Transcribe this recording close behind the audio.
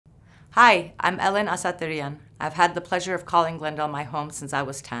Hi, I'm Elen Asatryan. I've had the pleasure of calling Glendale my home since I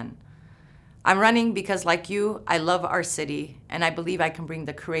was 10. I'm running because, like you, I love our city, and I believe I can bring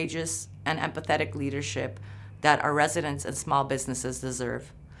the courageous and empathetic leadership that our residents and small businesses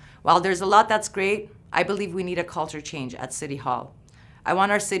deserve. While there's a lot that's great, I believe we need a culture change at City Hall. I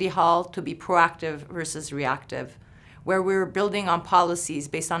want our City Hall to be proactive versus reactive, where we're building on policies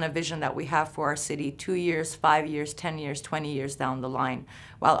based on a vision that we have for our city 2 years, 5 years, 10 years, 20 years down the line,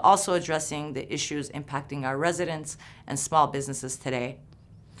 while also addressing the issues impacting our residents and small businesses today.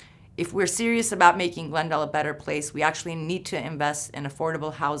 If we're serious about making Glendale a better place, we actually need to invest in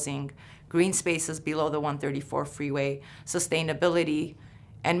affordable housing, green spaces below the 134 freeway, sustainability,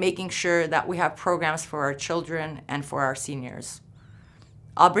 and making sure that we have programs for our children and for our seniors.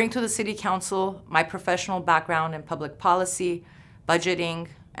 I'll bring to the City Council my professional background in public policy, budgeting,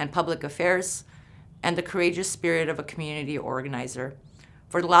 and public affairs, and the courageous spirit of a community organizer.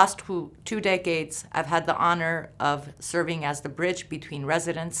 For the last two decades, I've had the honor of serving as the bridge between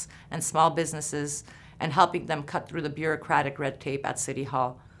residents and small businesses and helping them cut through the bureaucratic red tape at City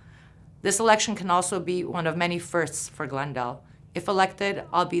Hall. This election can also be one of many firsts for Glendale. If elected,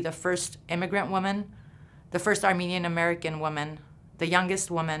 I'll be the first immigrant woman, the first Armenian American woman, the youngest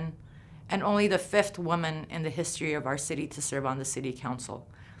woman, and only the 5th woman in the history of our city to serve on the City Council.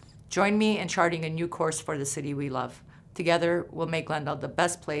 Join me in charting a new course for the city we love. Together, we'll make Glendale the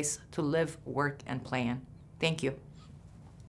best place to live, work, and play in. Thank you.